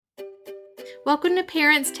Welcome to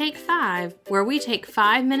Parents Take 5, where we take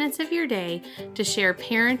 5 minutes of your day to share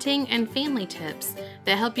parenting and family tips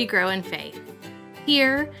that help you grow in faith.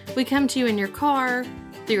 Here, we come to you in your car,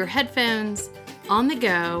 through your headphones, on the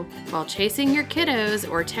go, while chasing your kiddos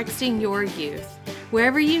or texting your youth,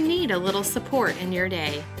 wherever you need a little support in your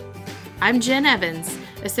day. I'm Jen Evans,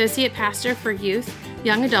 Associate Pastor for Youth,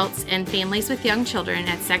 Young Adults, and Families with Young Children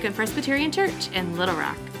at Second Presbyterian Church in Little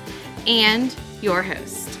Rock, and your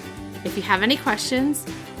host. If you have any questions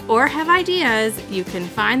or have ideas, you can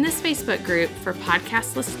find this Facebook group for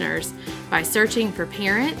podcast listeners by searching for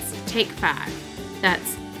Parents Take 5.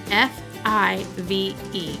 That's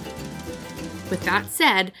F-I-V-E. With that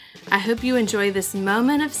said, I hope you enjoy this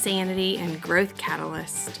moment of sanity and growth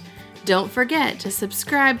catalyst. Don't forget to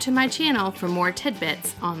subscribe to my channel for more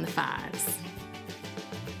tidbits on the fives.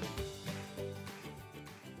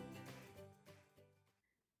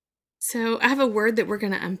 So I have a word that we're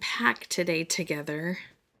going to unpack today together.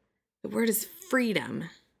 The word is freedom.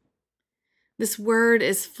 This word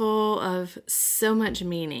is full of so much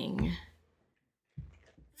meaning.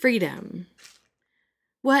 Freedom.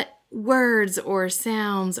 What words or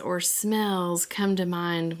sounds or smells come to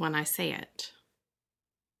mind when I say it?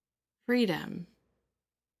 Freedom.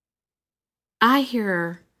 I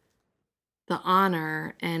hear the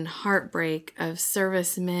honor and heartbreak of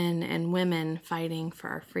servicemen and women fighting for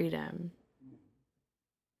our freedom.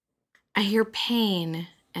 I hear pain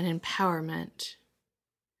and empowerment.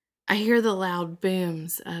 I hear the loud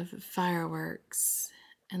booms of fireworks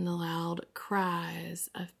and the loud cries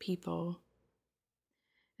of people.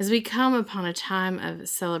 As we come upon a time of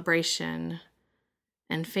celebration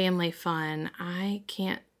and family fun, I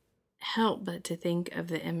can't help but to think of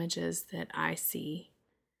the images that I see.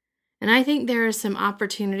 And I think there are some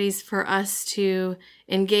opportunities for us to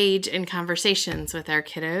engage in conversations with our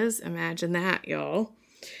kiddos. Imagine that, y'all.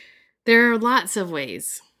 There are lots of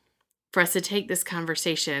ways for us to take this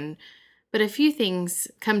conversation, but a few things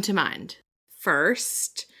come to mind.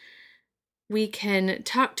 First, we can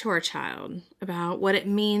talk to our child about what it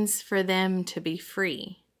means for them to be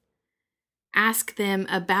free. Ask them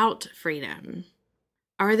about freedom.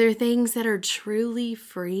 Are there things that are truly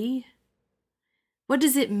free? What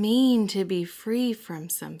does it mean to be free from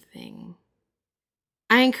something?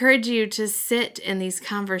 I encourage you to sit in these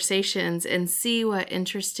conversations and see what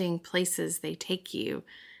interesting places they take you.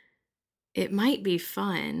 It might be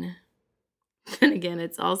fun. And again,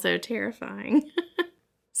 it's also terrifying.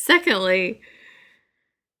 Secondly,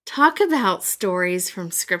 talk about stories from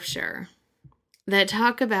Scripture that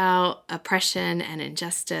talk about oppression and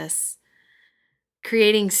injustice,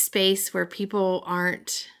 creating space where people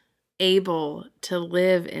aren't able to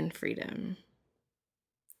live in freedom.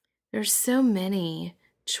 There's so many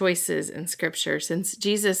choices in Scripture since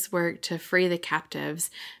Jesus worked to free the captives,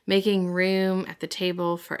 making room at the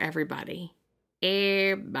table for everybody.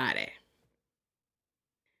 Everybody.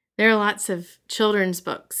 There are lots of children's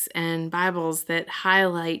books and Bibles that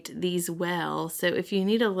highlight these well, so if you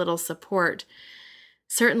need a little support,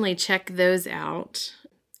 certainly check those out.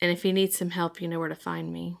 And if you need some help, you know where to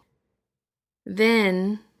find me.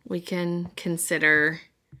 Then we can consider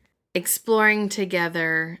exploring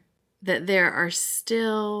together that there are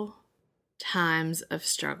still times of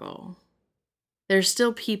struggle. There's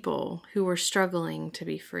still people who are struggling to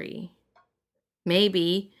be free.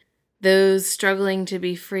 Maybe those struggling to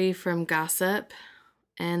be free from gossip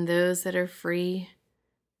and those that are free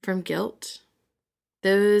from guilt.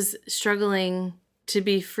 Those struggling to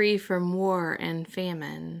be free from war and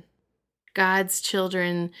famine. God's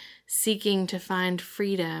children seeking to find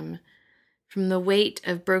freedom from the weight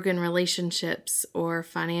of broken relationships or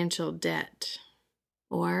financial debt.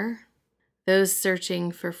 Or those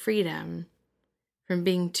searching for freedom from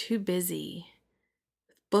being too busy,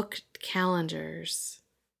 booked calendars,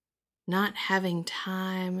 not having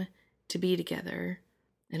time to be together.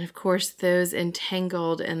 And of course, those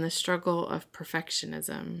entangled in the struggle of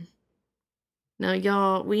perfectionism. Now,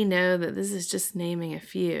 y'all, we know that this is just naming a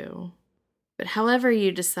few. But however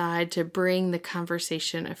you decide to bring the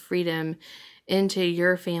conversation of freedom into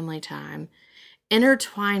your family time,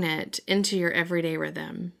 intertwine it into your everyday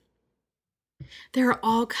rhythm. There are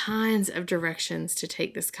all kinds of directions to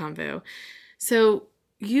take this convo, so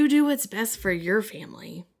you do what's best for your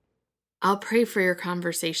family. I'll pray for your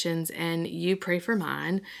conversations and you pray for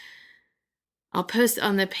mine. I'll post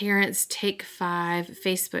on the Parents Take 5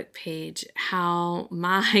 Facebook page how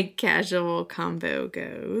my casual convo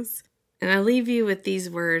goes. And I leave you with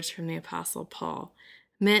these words from the Apostle Paul,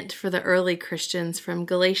 meant for the early Christians from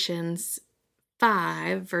Galatians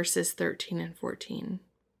 5, verses 13 and 14.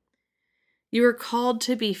 You are called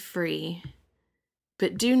to be free,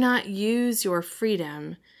 but do not use your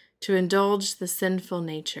freedom to indulge the sinful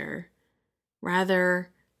nature.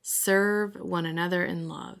 Rather, serve one another in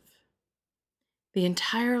love. The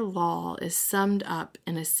entire law is summed up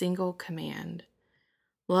in a single command: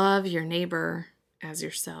 love your neighbor as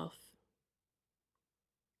yourself.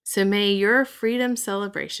 So may your freedom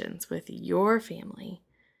celebrations with your family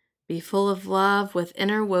be full of love, with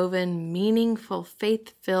interwoven, meaningful,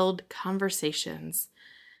 faith-filled conversations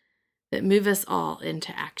that move us all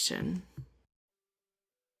into action.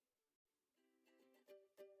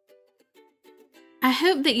 I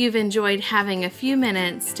hope that you've enjoyed having a few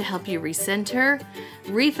minutes to help you recenter,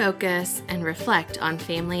 refocus, and reflect on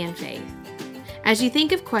family and faith. As you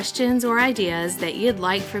think of questions or ideas that you'd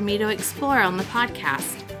like for me to explore on the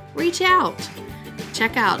podcast, reach out.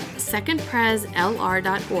 Check out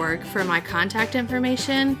secondpreslr.org for my contact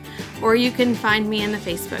information, or you can find me in the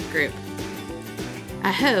Facebook group.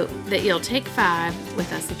 I hope that you'll take 5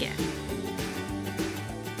 with us again.